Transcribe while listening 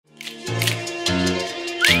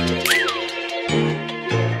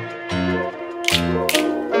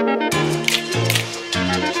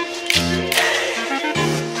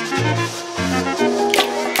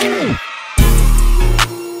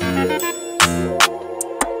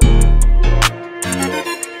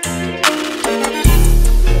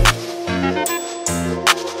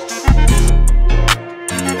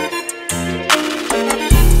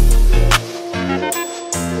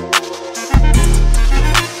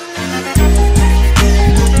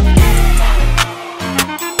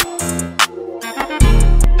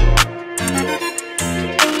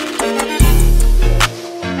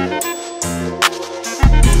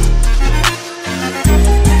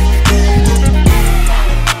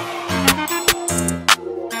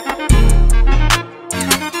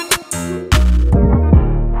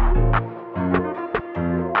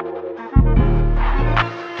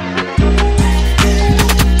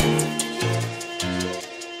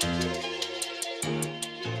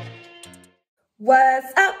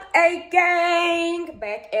What's up, A gang?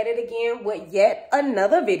 Back at it again with yet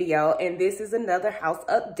another video, and this is another house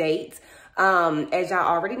update. As y'all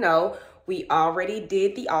already know, we already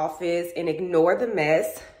did the office, and ignore the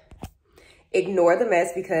mess. Ignore the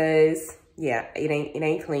mess because yeah, it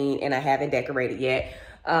ain't clean, and I haven't decorated yet.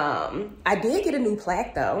 I did get a new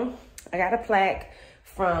plaque though. I got a plaque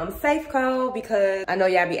from Safeco because I know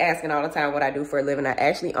y'all be asking all the time what I do for a living. I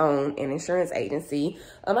actually own an insurance agency.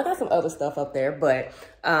 I got some other stuff up there, but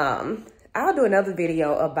I'll do another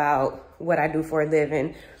video about what I do for a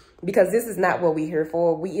living because this is not what we here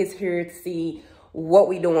for. We is here to see what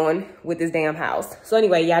we doing with this damn house. So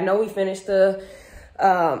anyway, y'all know we finished the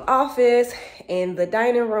office and the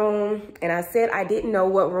dining room, and I said I didn't know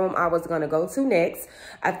what room I was gonna go to next.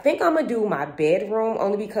 I think I'm gonna do my bedroom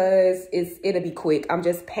only because it'll be quick. I'm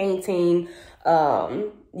just painting.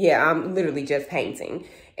 Yeah, I'm literally just painting,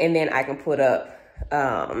 and then I can put up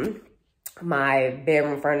my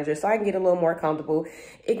bedroom furniture so I can get a little more comfortable.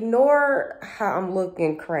 Ignore how I'm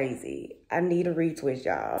looking crazy. I need a retwist,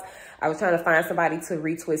 y'all. I was trying to find somebody to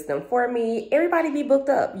retwist them for me. Everybody be booked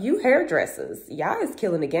up. You hairdressers, y'all is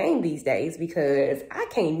killing the game these days because I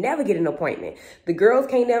can't never get an appointment. The girls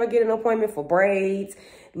can't never get an appointment for braids.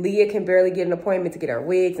 Leah can barely get an appointment to get her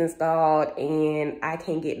wigs installed, and I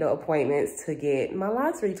can't get no appointments to get my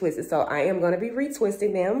locks retwisted. So I am going to be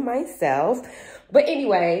retwisting them myself. But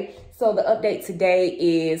anyway, so the update today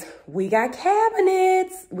is we got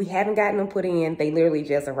cabinets. We haven't gotten them put in. They literally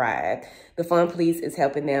just arrived. The Fun Police is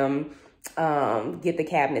helping them get the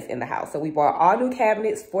cabinets in the house. So we bought all new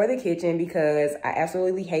cabinets for the kitchen because I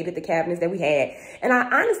absolutely hated the cabinets that we had. And I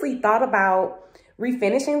honestly thought about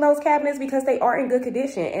refinishing those cabinets because they are in good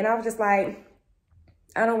condition. And I was just like,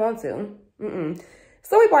 I don't want to.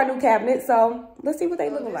 So we bought new cabinets. So let's see what they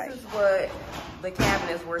look like. This is what the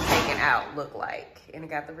cabinets we're taking out look like. And it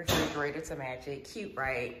got the refrigerator to match it. Cute,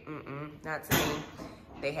 right? Not to me.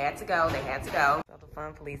 They had to go. They had to go. So the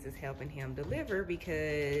Fun Police is helping him deliver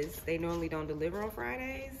because they normally don't deliver on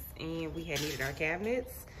Fridays. And we had needed our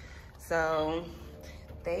cabinets. So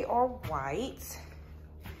they are white.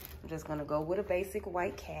 I'm just gonna go with a basic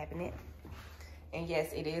white cabinet. And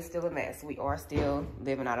yes, it is still a mess. We are still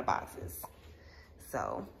living out of boxes.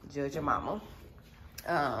 So judge your mama.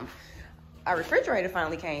 Our refrigerator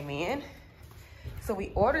finally came in. So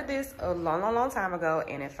we ordered this a long time ago,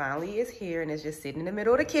 and it finally is here, and it's just sitting in the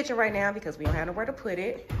middle of the kitchen right now because we don't have nowhere to put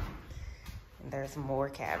it. And there's more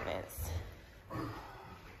cabinets.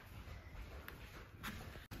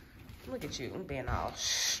 Look at you being all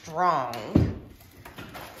strong.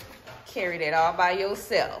 Carry that all by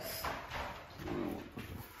yourself.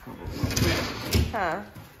 Huh?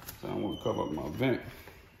 So I want to cover up my vent.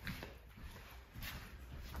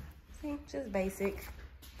 See, just basic.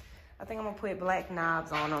 I think I'm gonna put black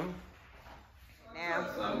knobs on them. Now,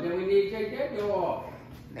 then we need to take that door off.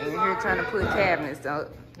 They're here trying to put cabinets up.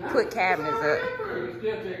 Put cabinets up. You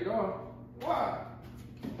still take it off. Why?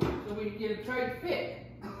 So we can get a straight fit.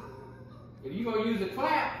 If you gonna use a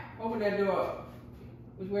clamp, open that door up.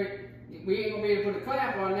 Which way? We ain't gonna be able to put a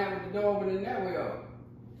clamp on that with the door opening that way up.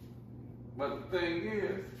 But the thing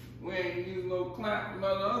is, we ain't used no clamp from the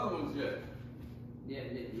other ones yet.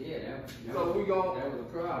 So we gon' that was a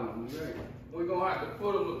problem. Right. We gonna have to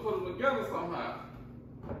put them together somehow.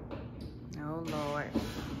 Oh Lord.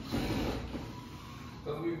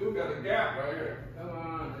 Cause we do got a gap right here. Come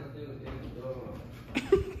on, let's do it. Door.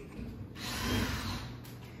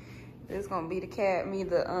 This is gonna be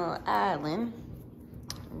the island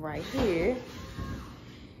right here.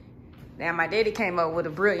 Now my daddy came up with a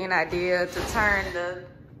brilliant idea to turn the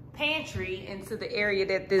pantry into the area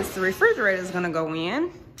that this refrigerator is gonna go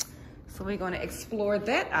in. So we're gonna explore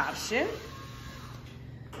that option.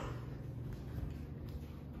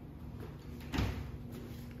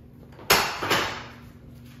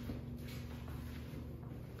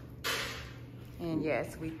 And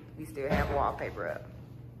yes, we still have wallpaper up.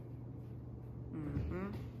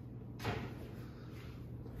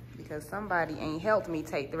 Because somebody ain't helped me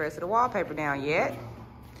take the rest of the wallpaper down yet. Yeah,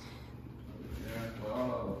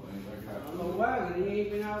 well, I don't know why, but he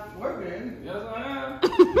ain't been out working. yes, I am.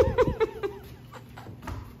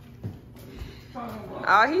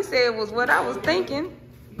 All he said was what I was thinking.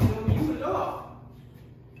 You told me you was off.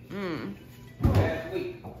 Last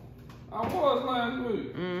week. I was last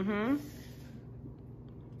week.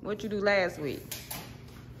 What you do last week?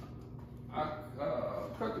 I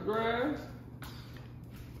cut the grass.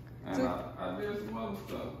 And I did some other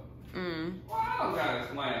stuff. Well, I don't gotta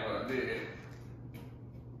explain what I did.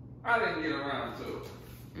 I didn't get around to it.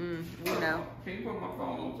 You know. Can you put my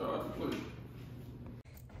phone on charge, please?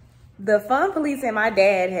 The fun police and my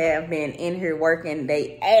dad have been in here working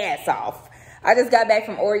their ass off. I just got back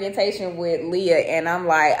from orientation with Leah, and I'm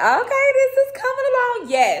like, okay, this is coming along.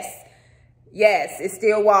 Yes. Yes, it's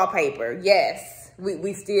still wallpaper. Yes.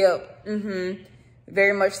 We still,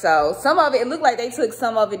 very much so. Some of it looked like they took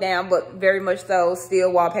some of it down, but very much so,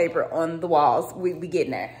 still wallpaper on the walls. We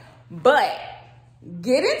getting there. But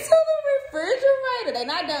get into the refrigerator. They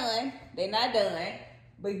not done. They not done.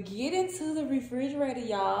 But get into the refrigerator,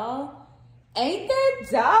 y'all. Ain't that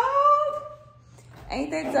dope?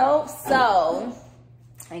 Ain't that dope? So,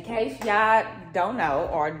 in case y'all don't know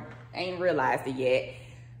or ain't realized it yet,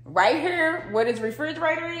 right here, where this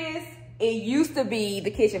refrigerator is, it used to be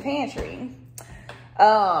the kitchen pantry.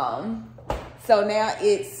 So now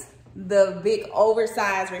it's the big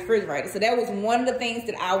oversized refrigerator. So that was one of the things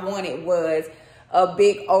that I wanted, was a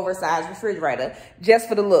big oversized refrigerator, just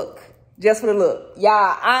for the look. Just for the look. Y'all,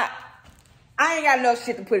 I ain't got enough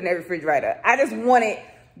shit to put in that refrigerator. I just wanted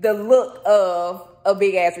the look of a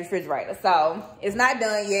big ass refrigerator. So it's not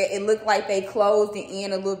done yet. It looked like they closed it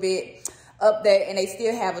in a little bit up there, and they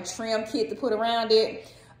still have a trim kit to put around it.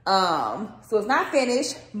 So it's not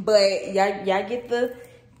finished, but y'all get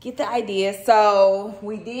the idea. So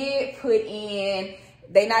we did put in,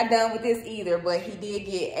 they not done with this either, but he did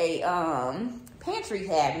get a pantry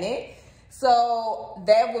cabinet. So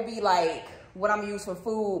that would be like what I'm using for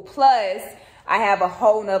food. Plus I have a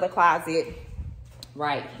whole nother closet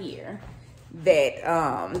right here that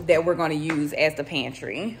that we're gonna use as the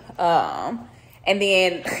pantry. And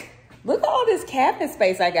then look at all this cabinet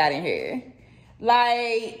space I got in here.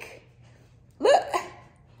 Like, look,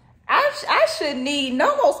 I should need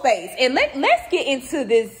no more space. And let's get into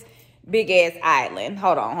this big ass island.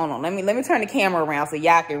 Hold on. Let me turn the camera around so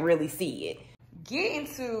y'all can really see it. Get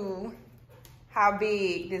into how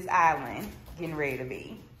big this island getting ready to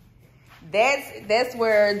be. That's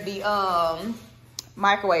where the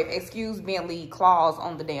microwave, excuse Bentley, claws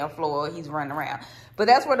on the damn floor. He's running around. But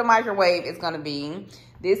that's where the microwave is gonna be.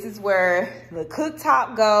 This is where the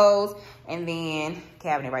cooktop goes, and then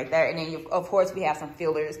cabinet right there. And then of course we have some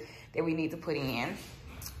fillers that we need to put in.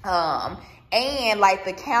 And like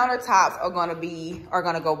the countertops are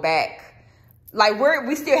gonna go back. Like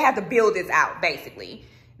we still have to build this out basically.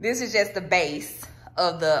 This is just the base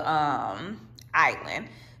of the island.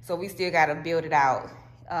 So we still gotta build it out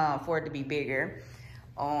for it to be bigger.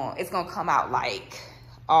 It's gonna come out like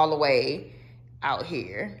all the way out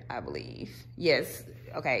here, I believe. Yes,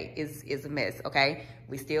 okay, it's a mess, okay?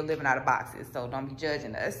 We still living out of boxes, so don't be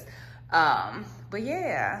judging us. But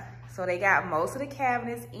yeah, so they got most of the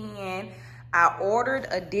cabinets in. I ordered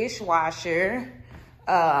a dishwasher,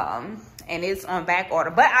 and it's on back order,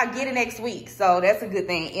 but I'll get it next week, so that's a good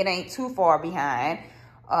thing. It ain't too far behind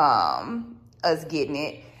us getting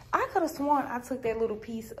it. I could have sworn I took that little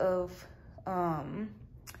piece of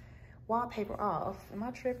wallpaper off. Am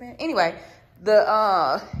I tripping? Anyway,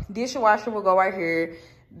 the dishwasher will go right here.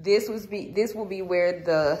 This will be where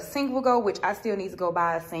the sink will go, which I still need to go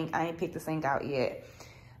buy a sink. I ain't picked the sink out yet.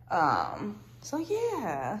 So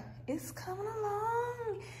yeah, it's coming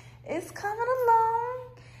along. It's coming along.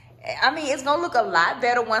 I mean, it's gonna look a lot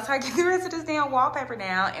better once I get the rest of this damn wallpaper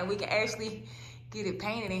down and we can actually get it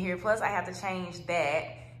painted in here. Plus I have to change that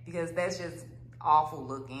because that's just awful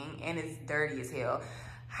looking and it's dirty as hell.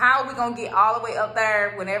 How are we gonna get all the way up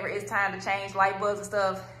there whenever it's time to change light bulbs and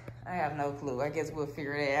stuff? I have no clue. I guess we'll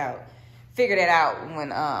figure that out. Figure that out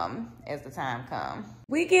when as the time comes.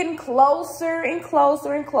 We getting closer and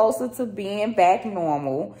closer and closer to being back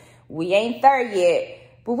normal. We ain't there yet,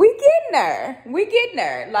 but we getting there. We getting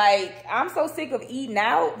there. Like, I'm so sick of eating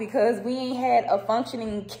out because we ain't had a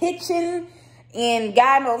functioning kitchen in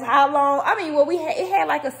God knows how long. I mean, well, it had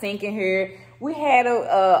like a sink in here. We had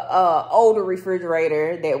a older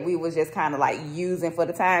refrigerator that we was just kind of like using for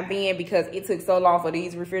the time being because it took so long for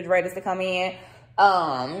these refrigerators to come in.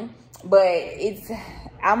 But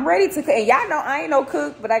I'm ready to cook. And y'all know I ain't no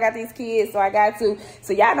cook, but I got these kids, so I got to.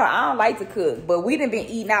 So y'all know I don't like to cook, but we done been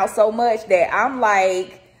eating out so much that I'm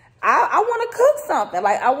like, I want to cook something.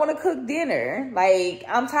 Like, I want to cook dinner. Like,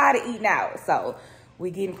 I'm tired of eating out. So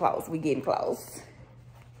we getting close. We getting close.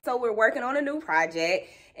 So we're working on a new project.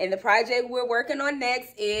 And the project we're working on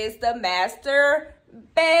next is the master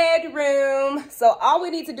bedroom. So all we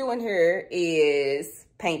need to do in here is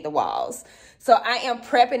paint the walls. So I am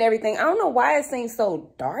prepping everything. I don't know why it seems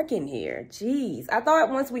so dark in here. Jeez. I thought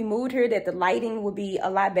once we moved here that the lighting would be a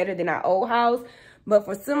lot better than our old house. But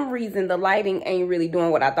for some reason, the lighting ain't really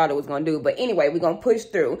doing what I thought it was going to do. But anyway, we're going to push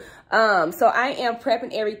through. So I am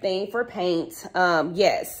prepping everything for paint.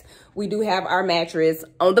 Yes, we do have our mattress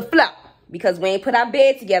on the floor. because we ain't put our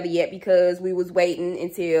bed together yet because we was waiting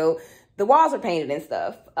until the walls are painted and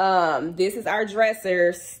stuff. This is our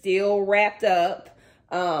dresser, still wrapped up,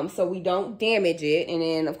 so we don't damage it. And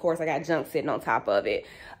then, of course, I got junk sitting on top of it.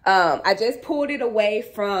 I just pulled it away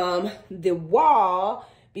from the wall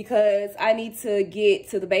because I need to get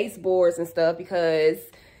to the baseboards and stuff, because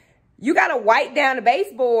you got to wipe down the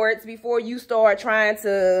baseboards before you start trying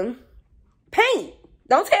to paint.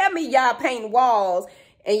 Don't tell me y'all painting walls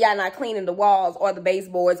and y'all not cleaning the walls or the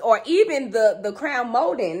baseboards or even the crown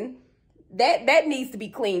molding. That needs to be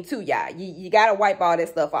cleaned too, y'all. You got to wipe all that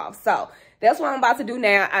stuff off. So that's what I'm about to do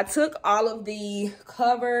now. I took all of the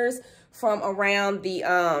covers from around the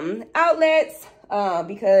outlets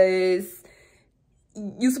because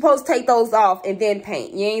you're supposed to take those off and then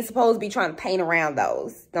paint. You ain't supposed to be trying to paint around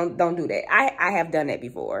those. Don't do that. I have done that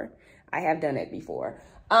before.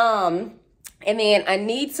 And then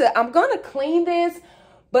I'm going to clean this.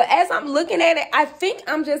 But as I'm looking at it, I think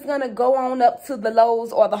I'm just going to go on up to the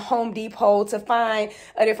Lowe's or the Home Depot to find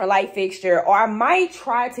a different light fixture. Or I might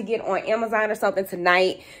try to get on Amazon or something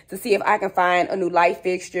tonight to see if I can find a new light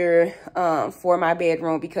fixture for my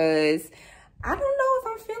bedroom, because I don't know if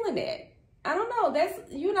I'm feeling it. I don't know. That's,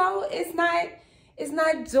 you know, it's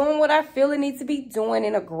not doing what I feel it needs to be doing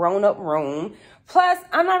in a grown-up room. Plus,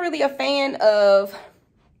 I'm not really a fan of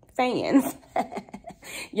fans.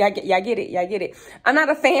 Y'all get it. I'm not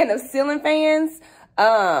a fan of ceiling fans.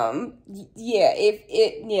 No.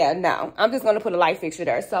 I'm just gonna put a light fixture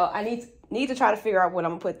there. So I need to try to figure out what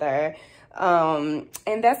I'm gonna put there. And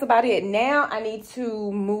that's about it. Now I need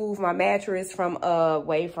to move my mattress from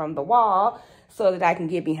away from the wall so that I can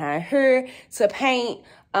get behind her to paint.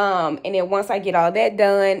 And then once I get all that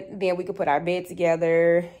done, then we can put our bed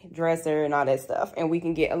together, dresser, and all that stuff, and we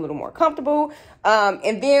can get a little more comfortable.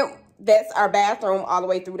 And then that's our bathroom all the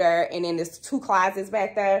way through there, and then there's 2 closets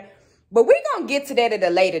back there. But we're gonna get to that at a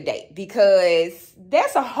later date, because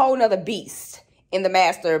that's a whole nother beast in the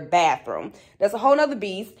master bathroom. That's a whole nother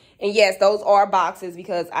beast. And yes, those are boxes,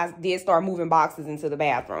 because I did start moving boxes into the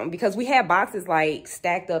bathroom, because we had boxes like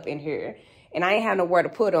stacked up in here, and I ain't have nowhere to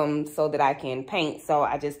put them so that I can paint. So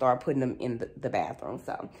I just started putting them in the bathroom.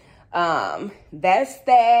 So that's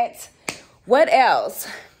that. What else?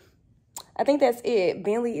 I think that's it.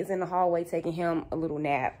 Bentley is in the hallway taking him a little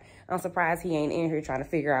nap. I'm surprised he ain't in here trying to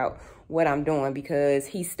figure out what I'm doing, because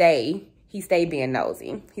he stayed being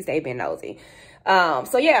nosy.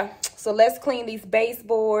 So yeah, so let's clean these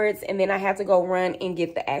baseboards, and then I have to go run and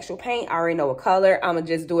get the actual paint. I already know what color. I'm gonna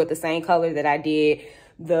just do it the same color that I did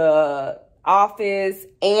the office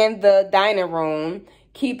and the dining room.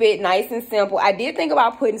 Keep it nice and simple. I did think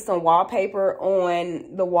about putting some wallpaper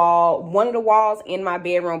on the wall, one of the walls in my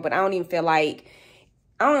bedroom, but I don't even feel like,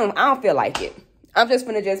 I don't feel like it. I'm just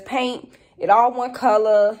gonna just paint it all one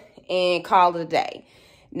color and call it a day.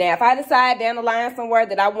 Now, if I decide down the line somewhere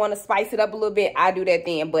that I want to spice it up a little bit, I do that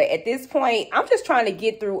then. But at this point, I'm just trying to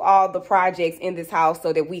get through all the projects in this house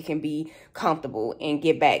so that we can be comfortable and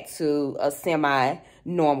get back to a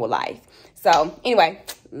semi-normal life. So anyway,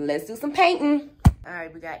 let's do some painting. All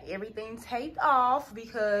right, we got everything taped off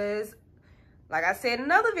because, like I said in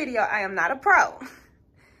another video, I am not a pro.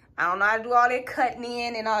 I don't know how to do all that cutting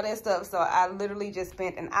in and all that stuff. So I literally just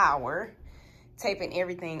spent an hour taping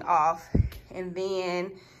everything off. And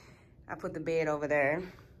then I put the bed over there,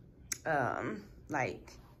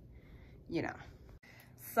 like, you know.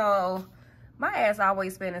 So my ass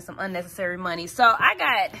always spending some unnecessary money. So I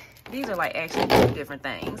got, these are like actually 2 different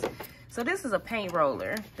things. So this is a paint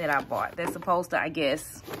roller that I bought that's supposed to, I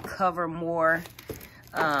guess, cover more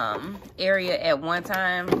area at one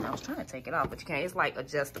time. I was trying to take it off, but you can't. It's like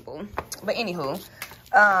adjustable. But anywho,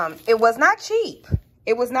 it was not cheap.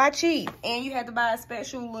 It was not cheap. And you had to buy a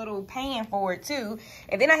special little pan for it too.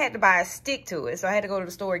 And then I had to buy a stick to it. So I had to go to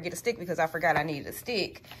the store and get a stick because I forgot I needed a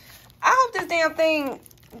stick. I hope this damn thing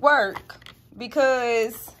work,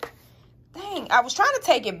 because dang, I was trying to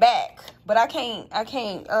take it back, but I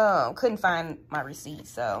couldn't find my receipt.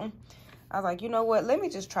 So I was like, you know what? Let me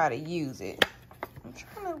just try to use it. I'm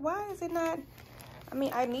trying to, why is it not? I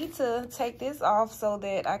mean, I need to take this off so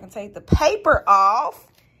that I can take the paper off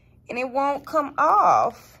and it won't come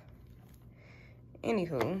off.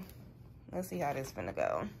 Anywho, let's see how this is gonna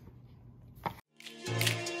go.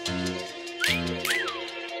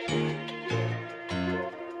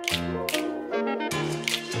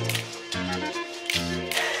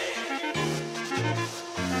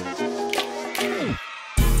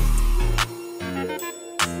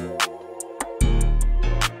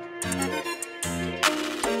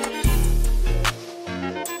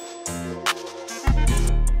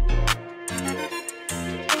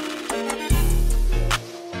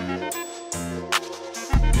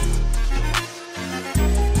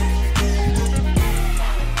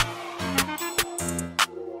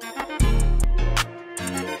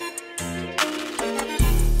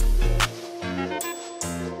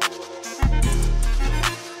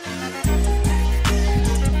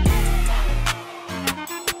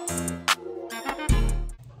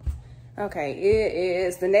 Okay, it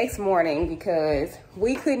is the next morning because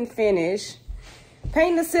we couldn't finish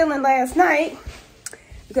painting the ceiling last night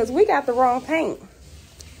because we got the wrong paint.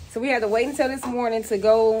 So we had to wait until this morning to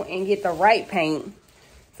go and get the right paint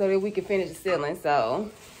so that we could finish the ceiling.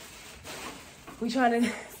 So we trying to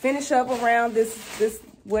finish up around this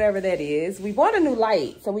whatever that is. We bought a new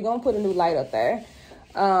light, so we're gonna put a new light up there.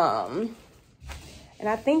 And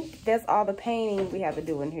I think that's all the painting we have to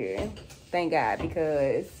do in here. Thank God,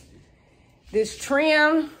 because this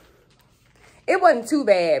trim, it wasn't too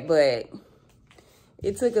bad, but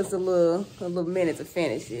it took us a little minute to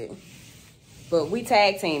finish it. But we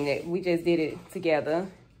tag teamed it. We just did it together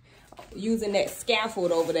using that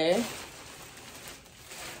scaffold over there.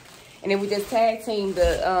 And then we just tag teamed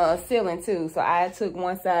the ceiling too. So I took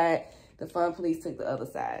one side, the Fun Police took the other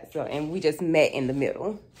side. So, and we just met in the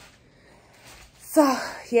middle. So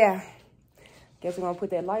yeah, guess we're gonna put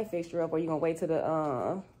that light fixture up, or you gonna wait till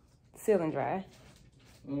the ceiling dry?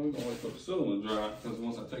 Well, we're gonna wait till the ceiling dry, because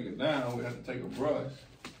once I take it down, we have to take a brush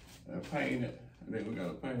and paint it, and then we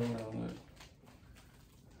gotta paint around it.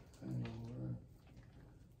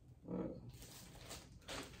 But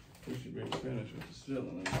we should be finished with the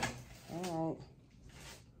ceiling. All right.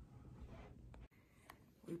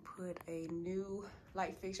 We put a new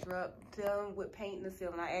light fixture up, done with painting the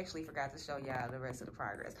ceiling. I actually forgot to show y'all the rest of the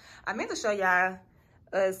progress. I meant to show y'all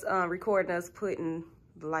us recording us putting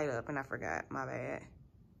the light up, and I forgot. My bad.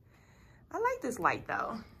 I like this light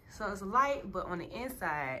though. So it's a light, but on the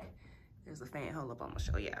inside, there's a fan. Hold up, I'm gonna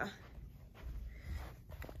show y'all.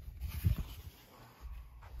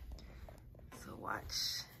 So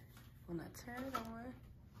watch. When I turn it on,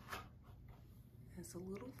 it's a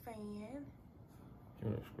little fan.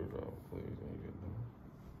 Can you screw it out, please, when you get done?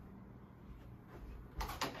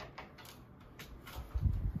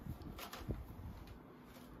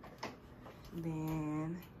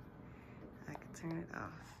 Then I can turn it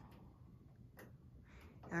off.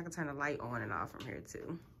 And I can turn the light on and off from here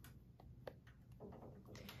too,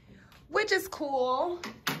 which is cool.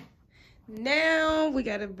 Now we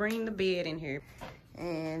gotta bring the bed in here.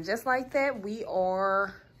 And just like that, we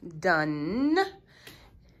are done.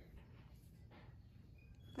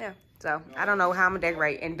 Yeah, so I don't know how I'm gonna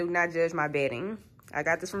decorate, and do not judge my bedding. I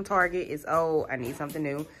got this from Target. It's old. I need something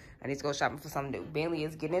new. I need to go shopping for something new. Bentley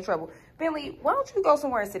is getting in trouble. Bentley, why don't you go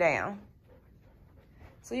somewhere and sit down?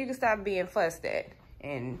 So you can stop being fussed at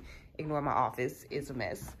and ignore my office. It's a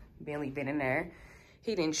mess. Bentley been in there.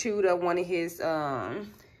 He done chewed up one of his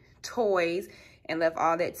toys and left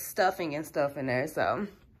all that stuffing and stuff in there. So,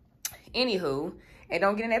 anywho, and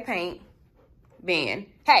don't get in that paint. Ben,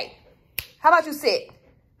 hey, how about you sit?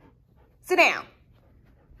 Sit down.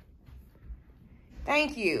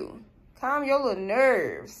 Thank you. Calm your little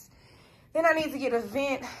nerves. Then I need to get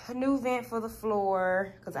a new vent for the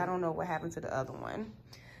floor, because I don't know what happened to the other one.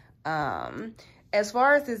 As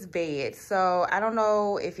far as this bed, so I don't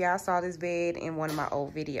know if y'all saw this bed in one of my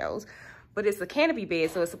old videos, but it's a canopy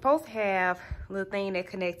bed, so it's supposed to have a little thing that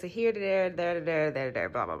connects to here, to there, there, to there, there, to there,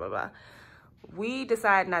 blah, blah, blah, blah. We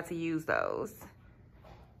decided not to use those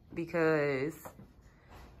because,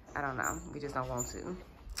 I don't know, we just don't want to.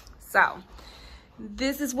 So,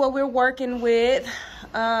 this is what we're working with.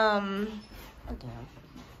 Oh, damn.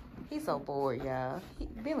 He's so bored, y'all.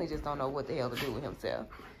 Bentley just don't know what the hell to do with himself.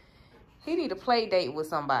 He need a play date with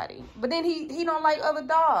somebody. But then he don't like other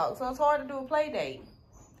dogs, so it's hard to do a play date.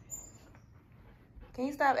 Can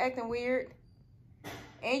you stop acting weird?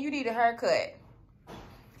 And you need a haircut.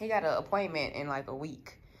 He got an appointment in like a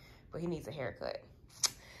week, but he needs a haircut.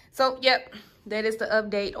 So, yep, that is the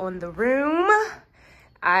update on the room.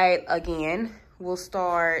 I, again, will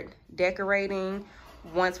start decorating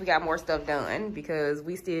once we got more stuff done, because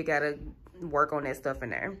we still got to work on that stuff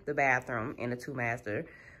in there. The bathroom and the 2 master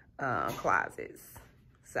closets.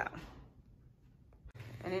 So,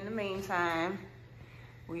 and in the meantime,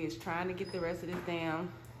 we is trying to get the rest of this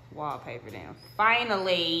damn wallpaper down.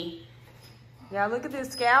 Finally, y'all look at this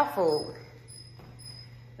scaffold.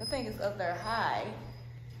 That thing is up there high.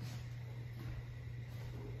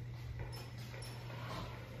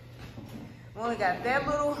 We only got that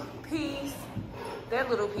little piece,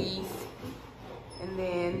 and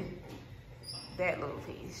then that little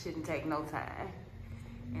piece. Shouldn't take no time.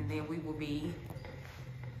 And then we will be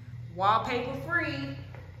wallpaper free.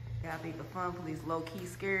 I think the Fun Police low-key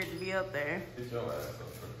scared to be up there. Get your ass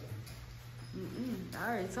up there. I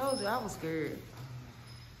already told you I was scared.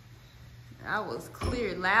 I was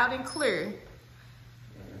clear, loud and clear,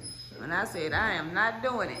 when I said I am not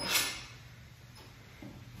doing it.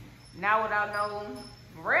 Now without no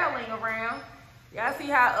railing around. Y'all see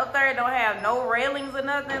how up there it don't have no railings or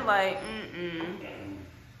nothing? Like,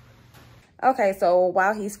 Okay, so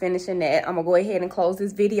while he's finishing that, I'm gonna go ahead and close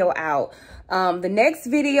this video out. The next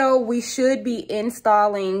video, we should be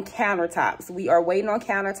installing countertops. We are waiting on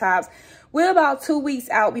countertops. We're about 2 weeks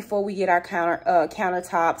out before we get our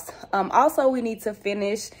countertops. Also, we need to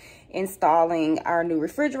finish installing our new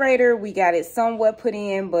refrigerator. We got it somewhat put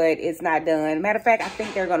in, but it's not done. Matter of fact, I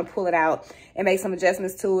think they're gonna pull it out and make some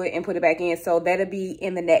adjustments to it and put it back in. So that'll be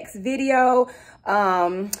in the next video.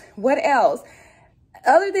 What else?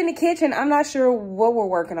 Other than the kitchen, I'm not sure what we're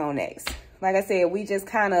working on next. Like I said, we just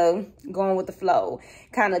kind of going with the flow,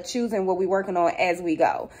 kind of choosing what we're working on as we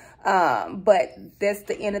go. But that's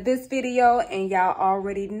the end of this video, and y'all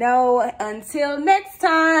already know. Until next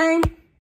time.